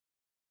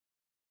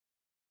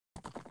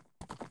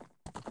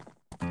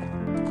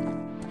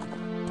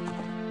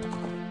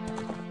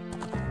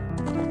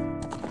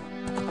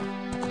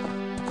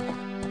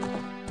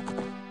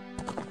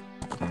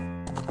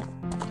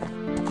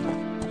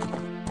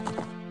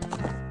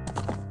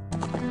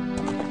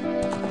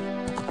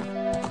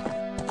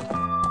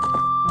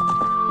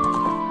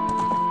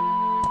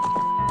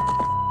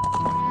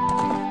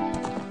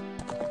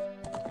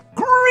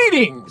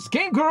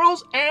Game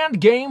Girls,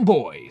 and Game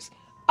Boys.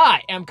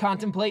 I am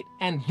Contemplate,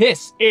 and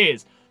this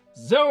is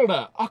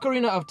Zelda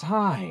Ocarina of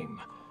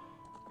Time.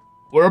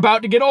 We're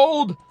about to get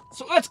old,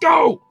 so let's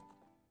go!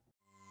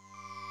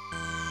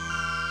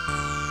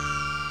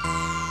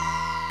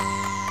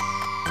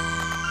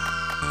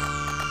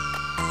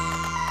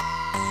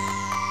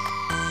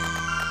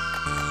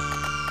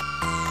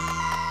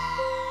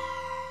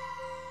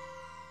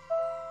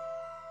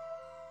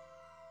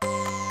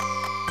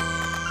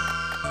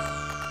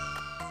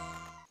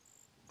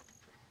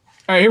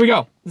 All right, here we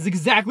go. This is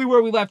exactly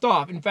where we left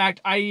off. In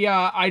fact,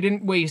 I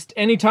didn't waste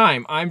any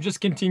time. I'm just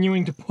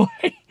continuing to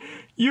play.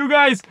 You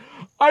guys,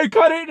 I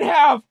cut it in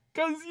half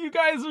because you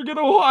guys are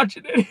gonna watch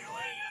it anyway.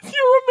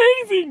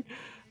 You're amazing.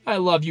 I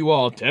love you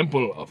all.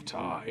 Temple of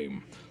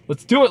Time.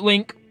 Let's do it,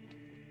 Link.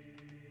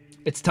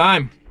 It's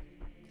time.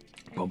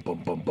 Bum,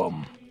 bum, bum,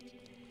 bum.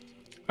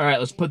 All right,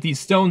 let's put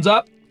these stones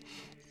up.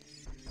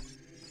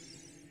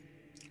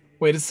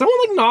 Wait, is someone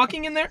like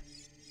knocking in there?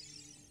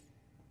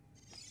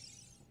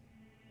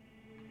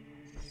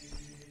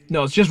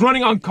 No, it's just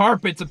running on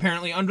carpets,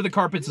 apparently. Under the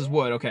carpets is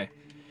wood, okay.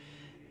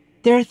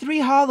 There are 3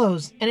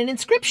 hollows and an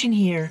inscription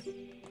here.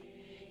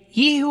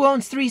 Ye who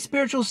owns 3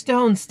 spiritual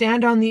stones,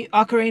 stand with the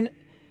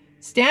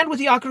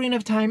Ocarina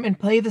of Time and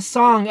play the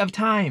Song of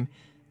Time.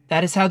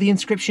 That is how the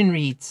inscription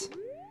reads.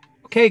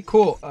 Okay,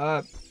 cool.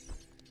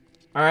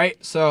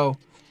 Alright, so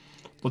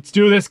let's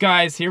do this,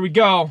 guys. Here we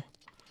go.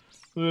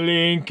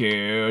 Link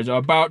is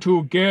about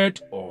to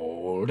get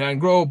old and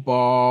grow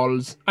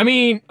balls.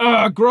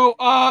 Grow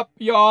up,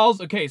 y'alls.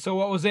 Okay, so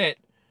what was it?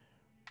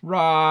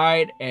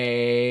 Right,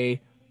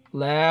 A.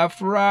 Left,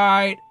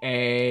 right,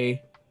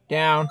 A.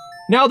 Down.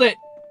 Nailed it!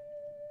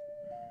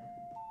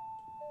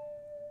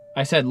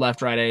 I said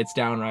left, right, A. It's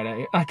down, right,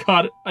 A. I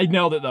got it. I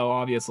nailed it, though,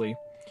 obviously.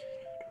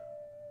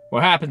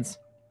 What happens?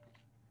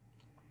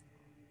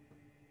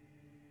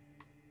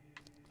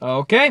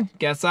 Okay,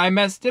 guess I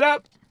messed it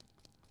up.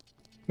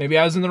 Maybe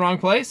I was in the wrong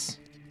place.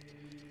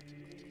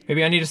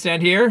 Maybe I need to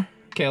stand here.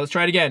 Okay, let's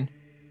try it again.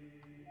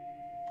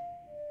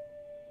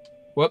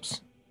 Whoops.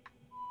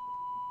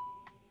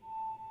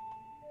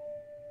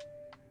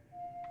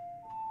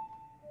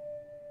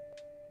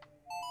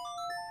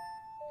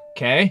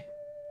 Okay.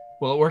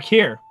 Will it work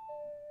here?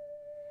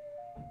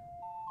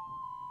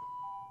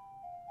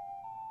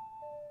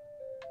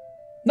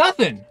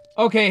 Nothing!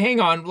 Okay, hang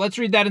on. Let's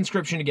read that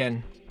inscription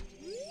again.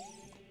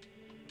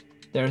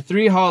 There are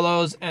 3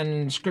 hollows and an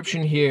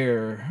inscription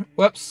here.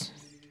 Whoops.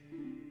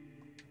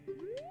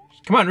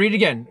 Come on, read it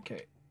again.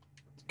 Okay.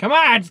 Come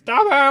on,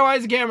 stop it. Why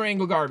is the camera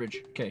angle garbage?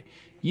 Okay.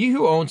 Ye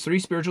who owns 3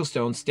 spiritual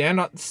stones, stand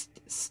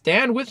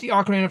with the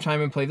Ocarina of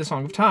Time and play the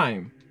Song of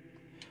Time.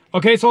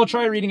 Okay, so I'll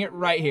try reading it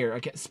right here.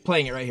 Okay,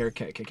 playing it right here.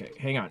 Okay.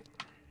 Hang on.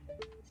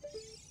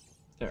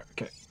 There,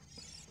 okay.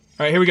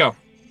 All right, here we go.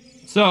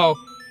 So,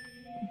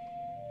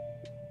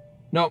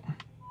 nope.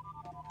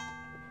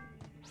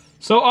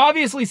 So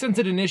obviously, since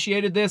it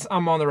initiated this,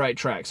 I'm on the right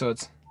track. So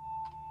it's...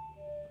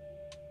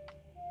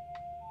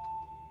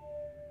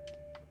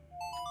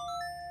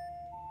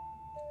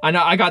 I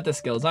know, I got the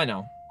skills, I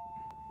know.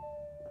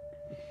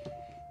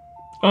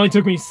 Only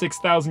took me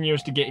 6,000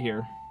 years to get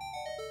here.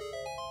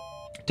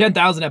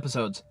 10,000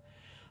 episodes.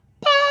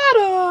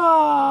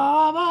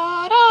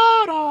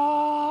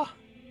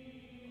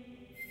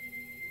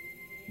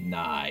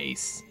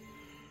 Nice.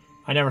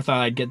 I never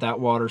thought I'd get that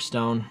water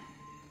stone.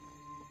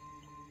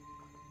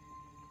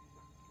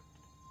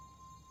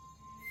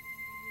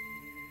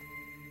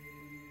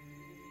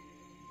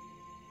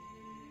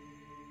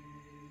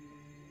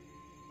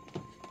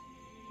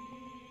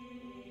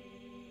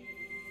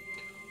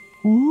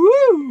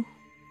 Woo!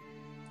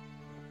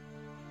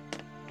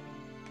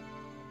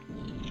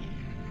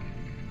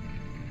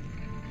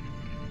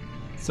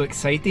 So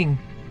exciting.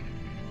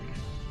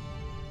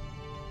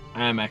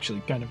 I am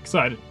actually kind of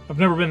excited. I've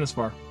never been this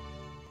far.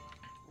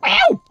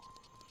 Wow!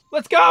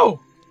 Let's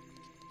go!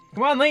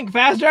 Come on, Link,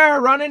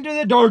 faster! Run into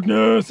the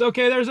darkness!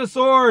 Okay, there's a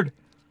sword!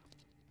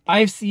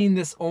 I've seen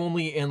this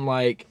only in,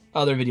 like,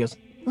 other videos.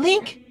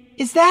 Link,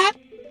 is that?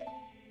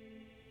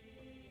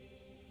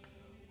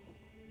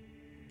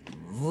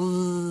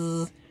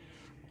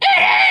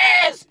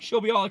 Yes!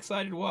 She'll be all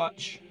excited to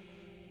watch.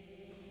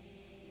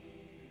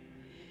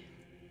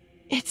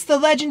 It's the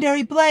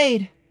legendary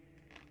blade.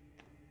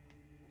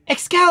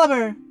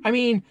 Excalibur. I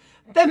mean,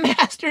 the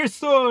Master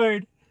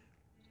Sword.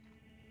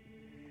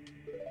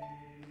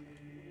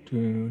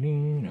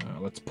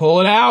 Let's pull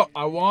it out.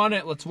 I want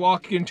it. Let's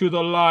walk into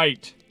the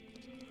light.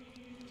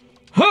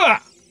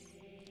 Ha!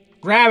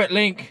 Grab it,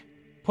 Link.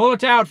 Pull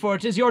it out, for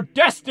it is your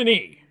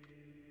destiny.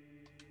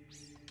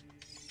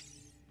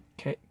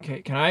 Okay,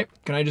 can I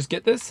just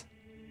get this?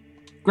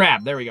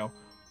 Grab, there we go.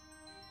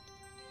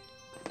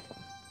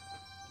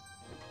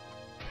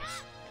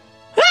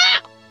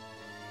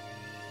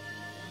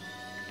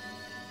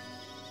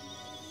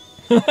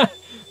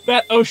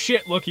 That oh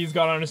shit look he's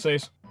got on his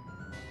face.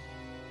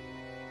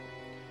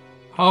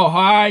 Oh,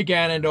 hi,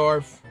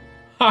 Ganondorf.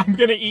 I'm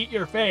gonna eat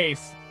your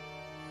face.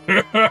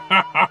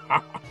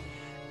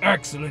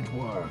 Excellent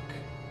work.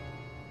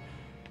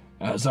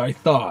 As I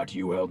thought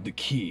you held the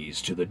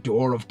keys to the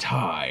door of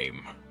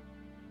time.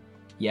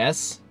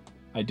 Yes,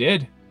 I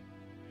did.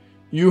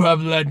 You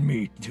have led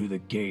me to the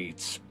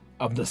gates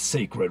of the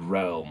sacred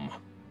realm.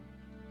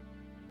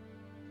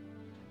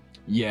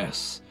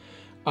 Yes,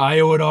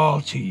 I owe it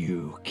all to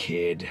you,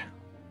 kid.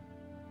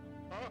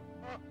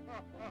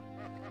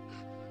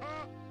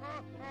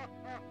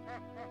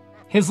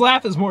 His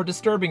laugh is more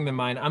disturbing than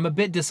mine. I'm a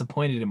bit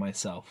disappointed in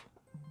myself.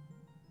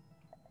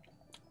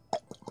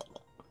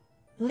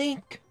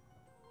 Link.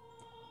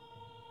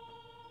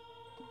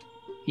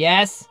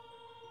 Yes?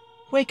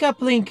 Wake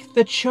up, Link,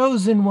 the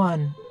chosen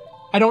one.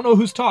 I don't know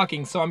who's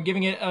talking, so I'm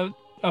giving it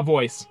a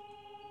voice.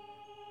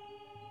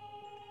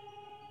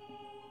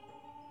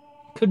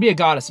 Could be a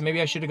goddess.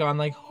 Maybe I should have gone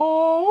like,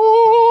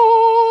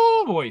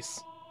 oh,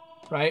 voice.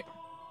 Right?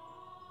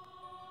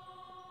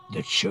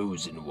 The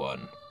chosen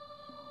one.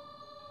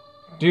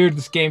 Dude,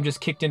 this game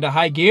just kicked into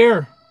high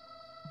gear.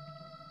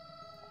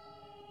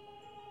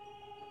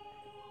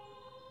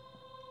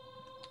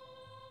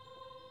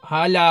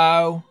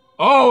 Hello.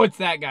 Oh, it's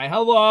that guy.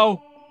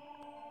 Hello.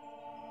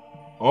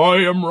 I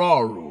am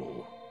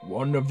Raru,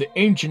 one of the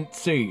ancient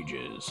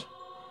sages.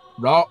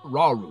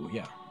 Raru,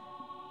 yeah.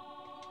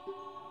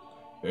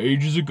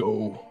 Ages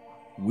ago,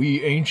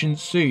 we ancient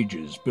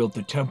sages built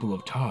the Temple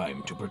of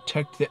Time to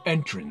protect the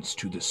entrance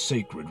to the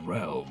sacred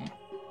realm.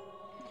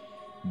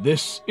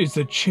 This is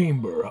the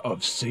Chamber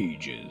of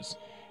Sages,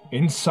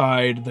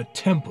 inside the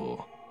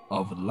Temple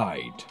of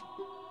Light.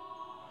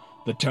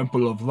 The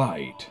Temple of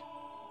Light,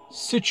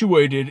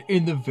 situated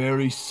in the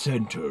very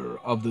center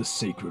of the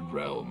sacred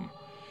realm,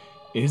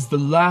 is the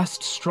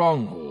last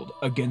stronghold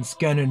against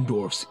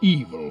Ganondorf's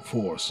evil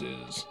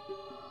forces.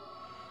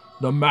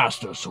 The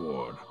Master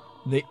Sword,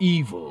 the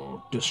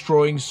evil,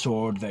 destroying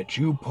sword that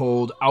you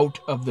pulled out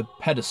of the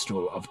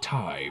pedestal of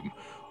time,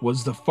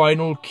 was the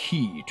final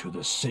key to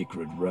the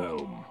sacred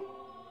realm.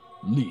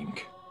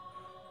 Link,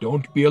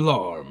 don't be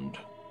alarmed.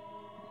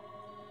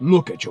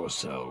 Look at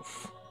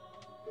yourself.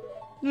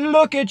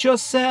 Look at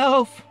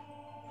yourself.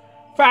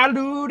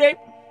 Falude.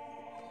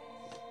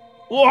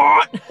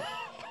 What?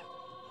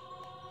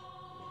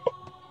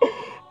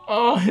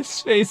 Oh,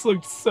 his face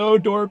looked so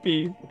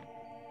dorpy.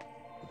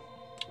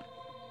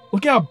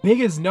 Look how big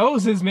his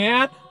nose is,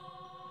 man.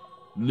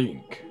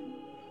 Link.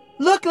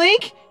 Look,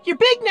 Link, you're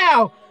big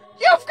now.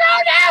 You've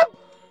grown up!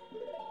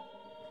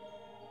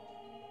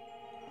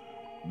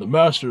 The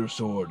Master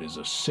Sword is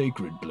a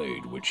sacred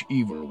blade which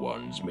evil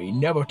ones may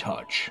never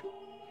touch.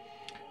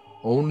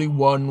 Only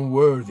one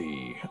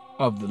worthy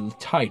of the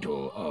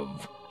title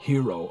of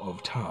Hero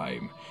of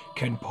Time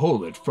can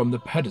pull it from the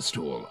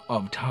pedestal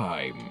of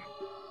time.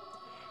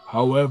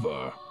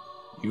 However,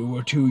 you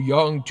were too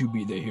young to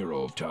be the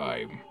Hero of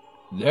Time.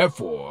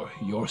 Therefore,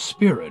 your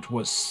spirit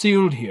was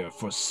sealed here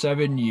for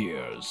 7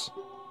 years.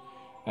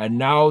 And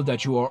now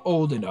that you are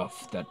old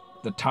enough that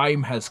the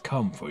time has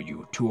come for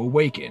you to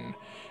awaken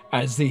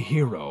as the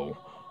Hero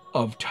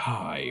of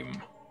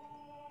Time.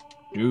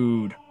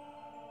 Dude,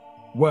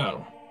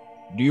 well,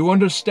 do you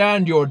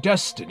understand your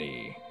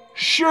destiny?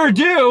 Sure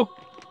do!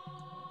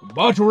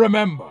 But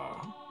remember,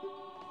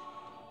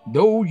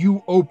 though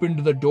you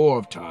opened the door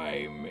of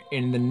time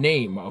in the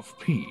name of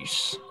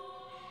peace,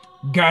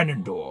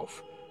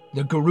 Ganondorf,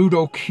 the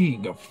Gerudo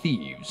King of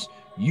Thieves,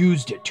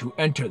 used it to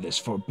enter this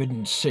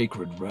forbidden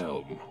sacred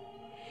realm.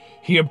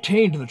 He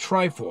obtained the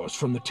Triforce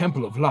from the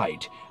Temple of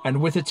Light,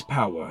 and with its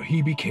power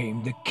he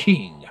became the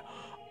King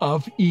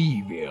of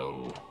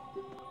Evil.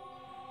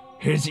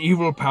 His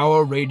evil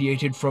power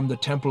radiated from the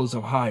temples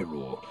of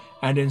Hyrule,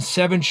 and in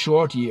 7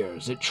 short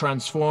years it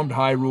transformed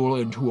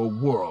Hyrule into a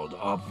world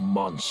of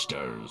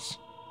monsters.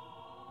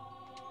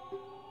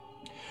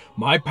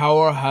 My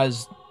power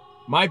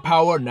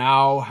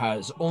now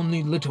has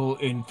only little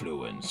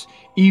influence,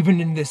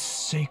 even in this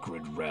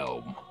sacred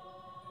realm.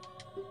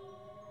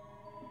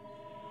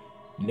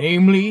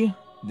 Namely,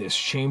 this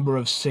Chamber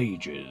of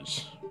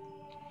Sages.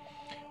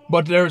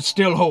 But there is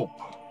still hope.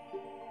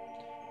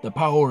 The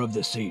power of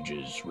the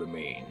sages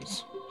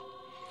remains.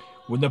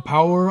 When the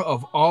power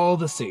of all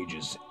the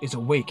sages is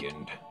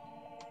awakened,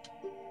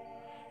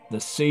 the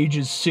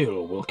sage's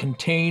seal will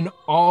contain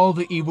all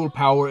the evil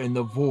power in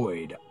the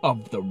void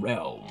of the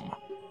realm.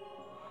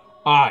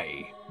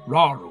 I,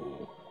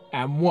 Raru,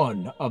 am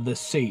one of the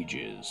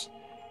sages,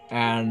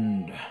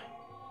 and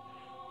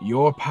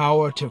your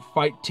power to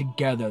fight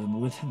together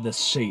with the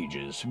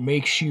sages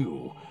makes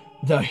you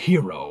the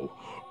Hero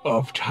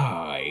of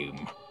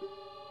Time.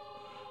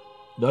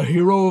 The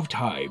Hero of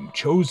Time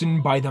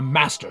chosen by the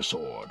Master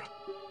Sword.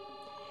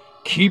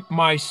 Keep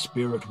my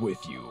spirit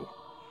with you,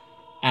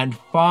 and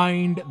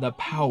find the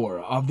power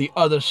of the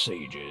other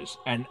sages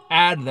and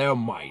add their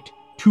might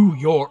to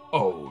your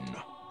own.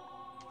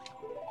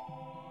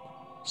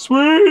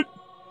 Sweet!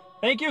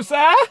 Thank you,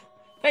 sir!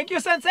 Thank you,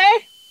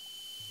 Sensei!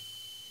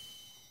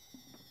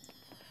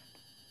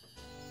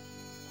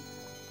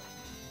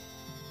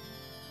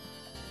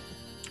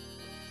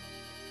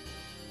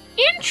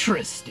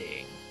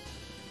 Interesting.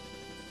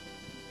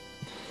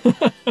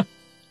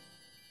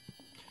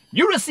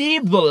 You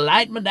received the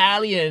light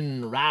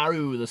medallion.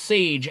 Raru, the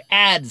sage,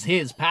 adds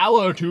his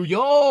power to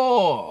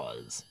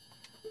yours.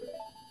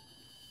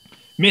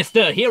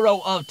 Mr.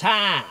 Hero of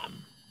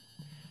Time,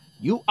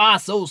 you are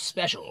so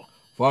special.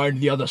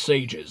 Find the other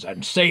sages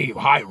and save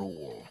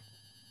Hyrule.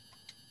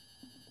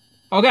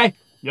 Okay.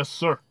 Yes,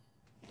 sir.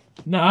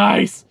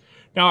 Nice.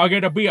 Now I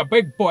get to be a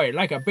big boy,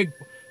 like a big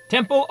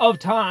Temple of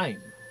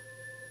Time.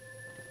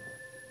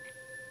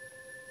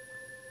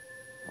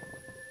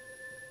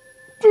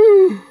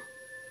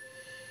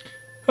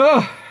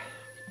 Oh,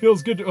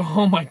 feels good to,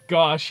 oh my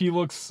gosh, he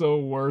looks so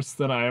worse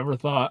than I ever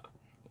thought.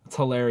 It's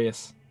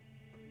hilarious.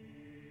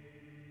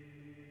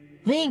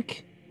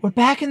 Link, we're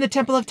back in the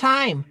Temple of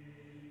Time.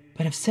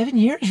 But have 7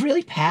 years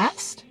really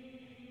passed?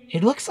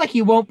 It looks like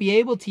you won't be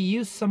able to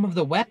use some of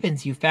the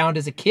weapons you found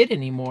as a kid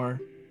anymore.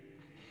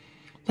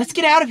 Let's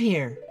get out of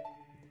here.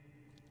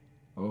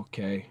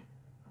 Okay.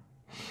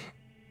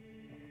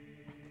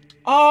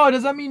 Oh,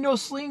 does that mean no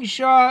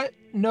slingshot?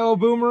 No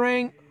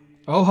boomerang?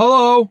 Oh,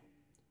 hello.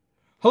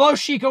 Hello,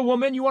 Sheikah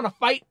woman. You want to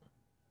fight?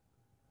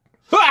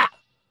 Ha!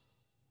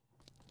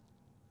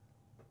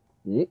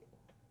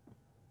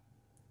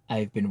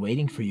 I've been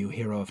waiting for you,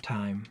 Hero of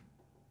Time.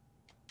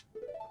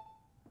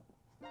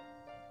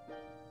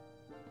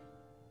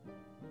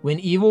 When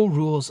evil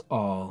rules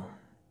all,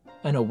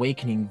 an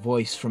awakening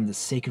voice from the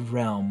sacred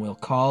realm will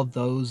call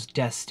those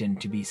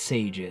destined to be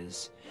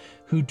sages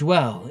who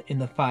dwell in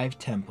the 5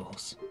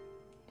 temples.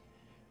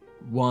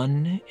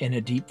 One in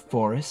a deep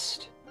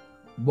forest,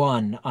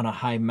 one on a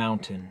high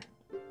mountain,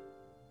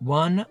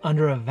 one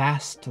under a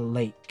vast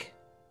lake,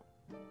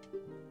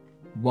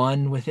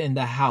 one within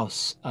the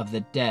house of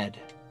the dead,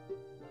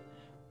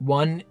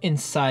 one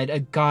inside a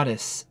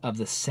goddess of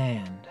the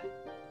sand.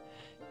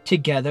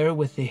 Together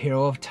with the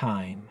Hero of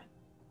Time,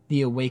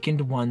 the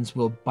awakened ones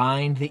will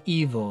bind the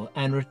evil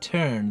and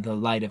return the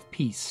light of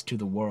peace to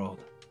the world.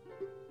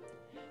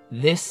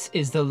 This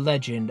is the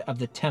legend of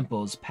the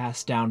temples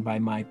passed down by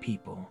my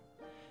people,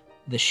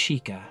 the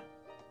Sheikah.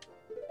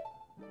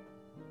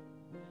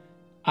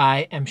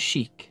 I am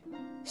Sheik,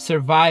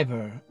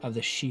 survivor of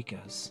the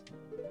Sheikahs.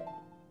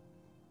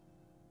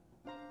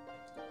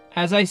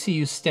 As I see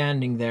you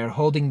standing there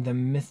holding the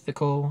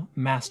mythical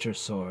Master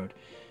Sword,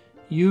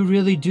 you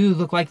really do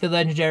look like the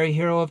legendary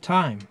Hero of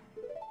Time.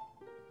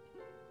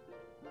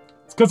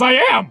 It's 'cause I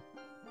am!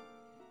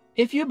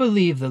 If you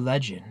believe the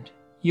legend,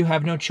 you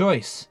have no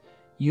choice.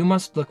 You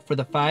must look for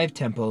the 5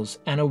 temples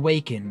and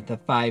awaken the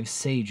 5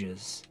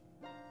 sages.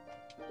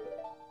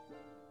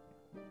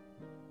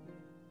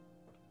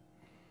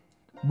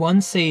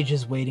 One sage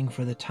is waiting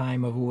for the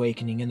time of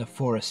awakening in the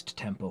Forest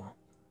Temple.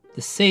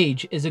 The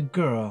sage is a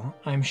girl,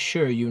 I'm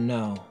sure you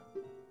know.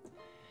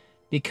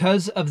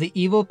 Because of the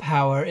evil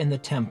power in the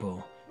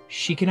temple,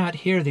 she cannot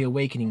hear the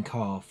awakening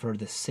call for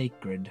the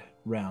sacred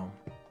realm.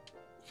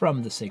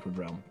 From the sacred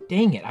realm.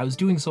 Dang it, I was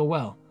doing so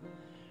well.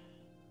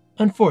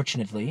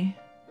 Unfortunately,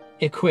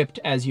 equipped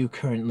as you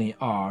currently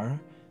are,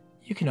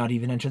 you cannot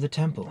even enter the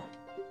temple.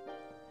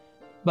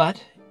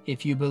 But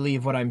if you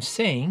believe what I'm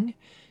saying,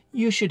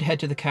 you should head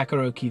to the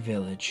Kakaroki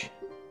village.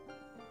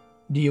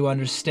 Do you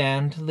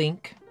understand,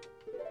 Link?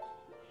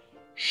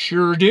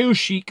 Sure do,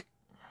 Sheik.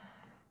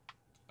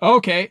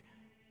 Okay.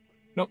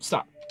 Nope,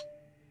 stop.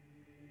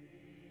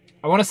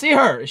 I want to see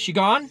her. Is she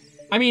gone?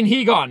 I mean,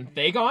 he gone.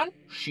 They gone?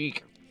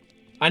 Sheik.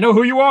 I know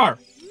who you are.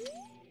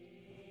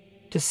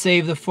 To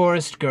save the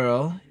forest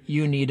girl,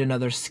 you need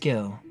another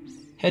skill.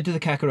 Head to the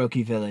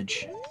Kakaroki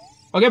village.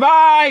 Okay,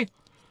 bye!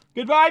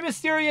 Goodbye,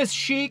 mysterious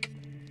Sheik.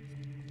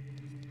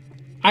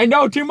 I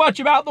know too much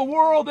about the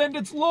world and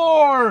its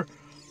lore.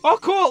 Oh,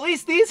 cool. At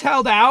least these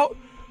held out.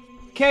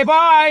 Okay,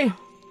 bye.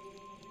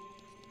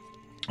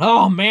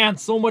 Oh, man.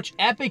 So much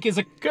epic is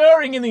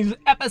occurring in these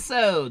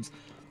episodes.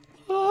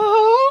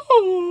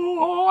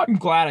 Oh, I'm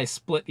glad I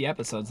split the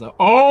episodes, though.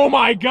 Oh,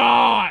 my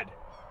God.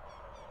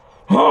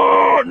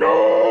 Oh,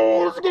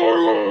 no. What's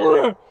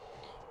going on?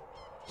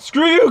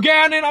 Screw you,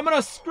 Gannon. I'm going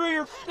to screw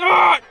your...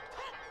 Ah!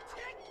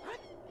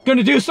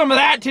 Gonna do some of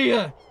that to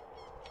you.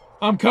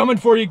 I'm coming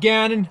for you,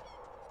 Gannon.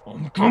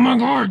 I'm coming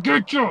to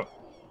get you.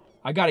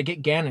 I gotta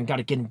get Gannon,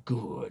 gotta get him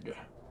good.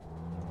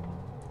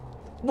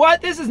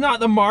 What? This is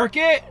not the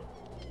market?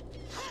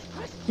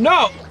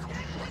 No.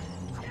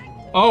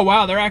 Oh,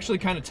 wow, they're actually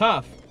kind of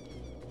tough.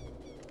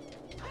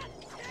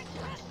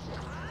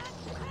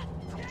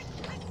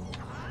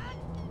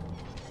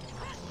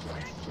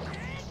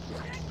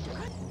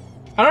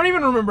 I don't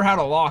even remember how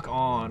to lock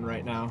on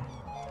right now.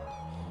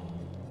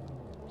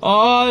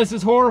 Oh, this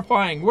is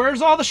horrifying.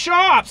 Where's all the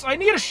shops? I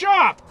need a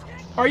shop.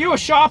 Are you a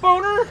shop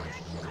owner?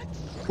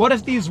 What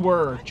if these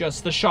were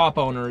just the shop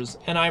owners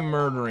and I'm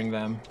murdering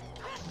them?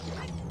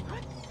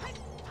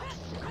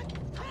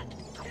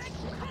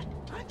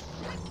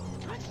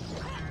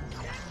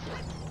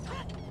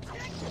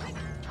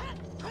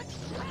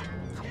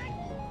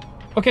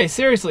 Okay,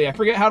 seriously, I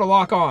forget how to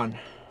lock on.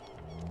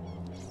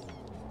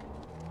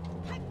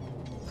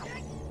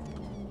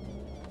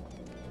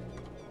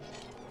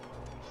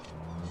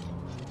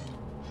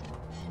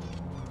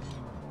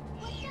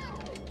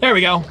 There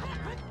we go.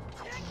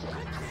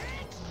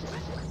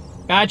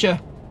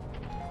 Gotcha.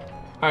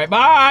 All right,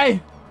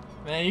 bye.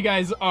 Man, you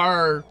guys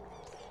are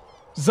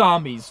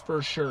zombies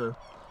for sure.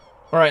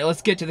 All right,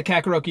 let's get to the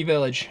Kakarot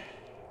village.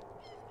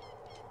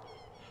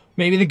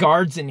 Maybe the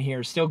guard's in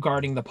here, still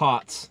guarding the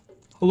pots.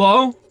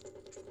 Hello?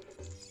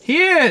 He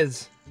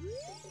is!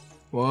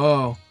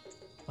 Whoa.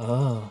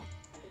 Oh,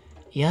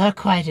 you're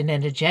quite an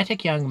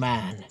energetic young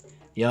man.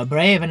 You're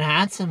brave and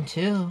handsome,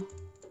 too.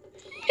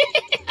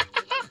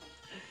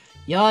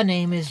 Your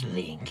name is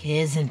Link,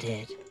 isn't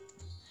it?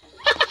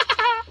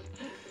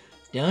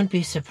 Don't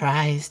be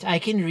surprised. I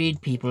can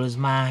read people's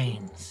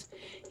minds.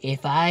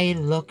 If I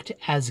looked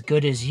as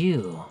good as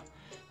you,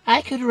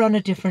 I could run a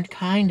different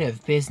kind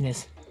of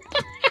business.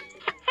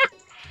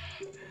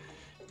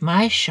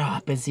 My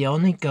shop is the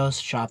only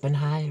ghost shop in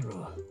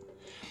Hyrule.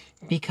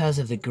 Because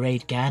of the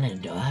great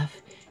Gannon,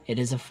 it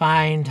is a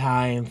fine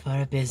time for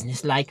a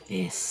business like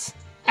this.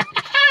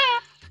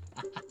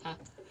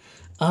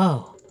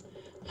 Oh,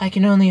 I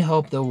can only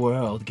hope the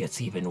world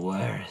gets even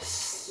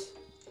worse.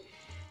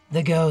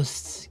 The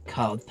ghosts,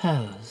 called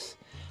Pose,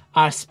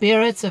 are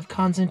spirits of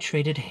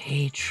concentrated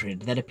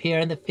hatred that appear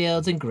in the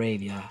fields and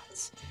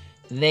graveyards.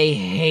 They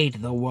hate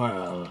the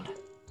world.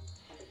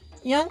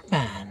 Young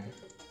man,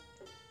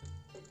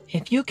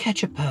 if you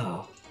catch a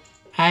Poe,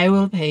 I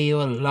will pay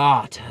you a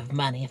lot of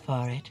money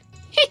for it.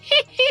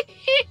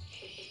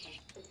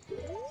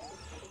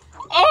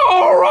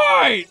 All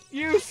right!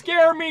 You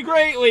scare me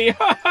greatly.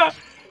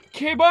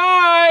 Okay,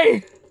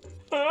 bye!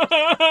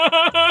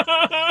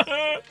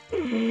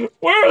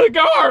 Where are the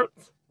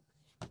guards?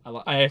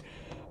 I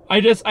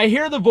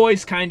hear the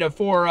voice kind of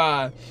for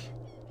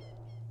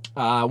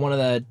one of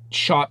the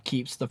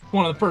shopkeepers,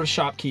 one of the first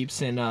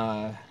shopkeepers in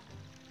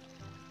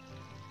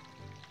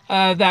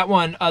that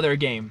one other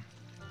game.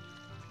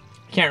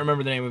 I can't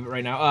remember the name of it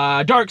right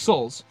now. Dark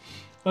Souls.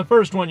 The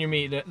first one you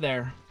meet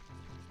there.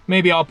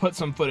 Maybe I'll put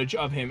some footage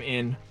of him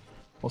in.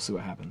 We'll see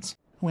what happens.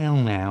 Well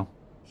now,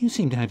 you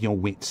seem to have your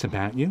wits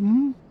about you,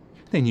 hmm?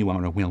 Then you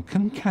are a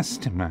welcome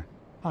customer.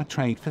 I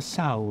trade for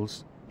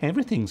souls.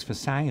 Everything's for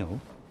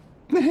sale.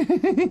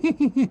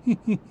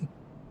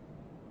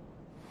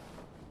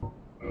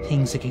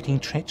 Things are getting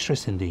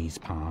treacherous in these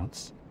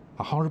parts.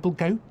 A horrible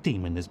goat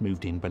demon has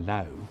moved in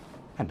below.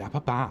 And up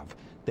above,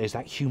 there's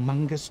that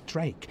humongous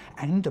drake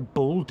and a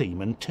bull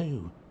demon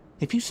too.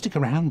 If you stick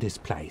around this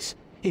place,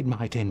 it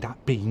might end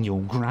up being your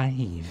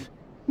grave.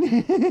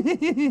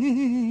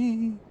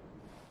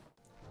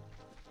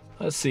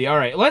 Let's see. All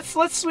right, let's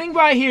swing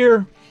by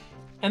here,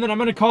 and then I'm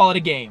gonna call it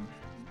a game.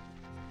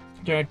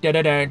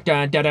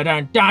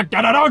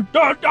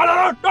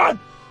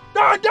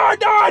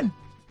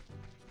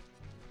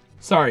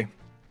 Sorry.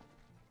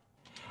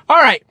 All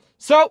right,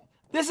 so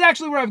this is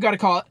actually where I've got to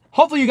call it.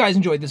 Hopefully you guys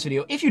enjoyed this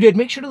video. If you did,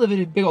 make sure to leave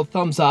it a big old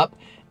thumbs up,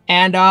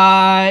 and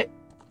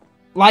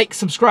like,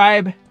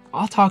 subscribe.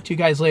 I'll talk to you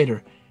guys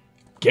later.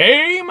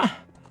 Game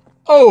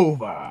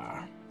over.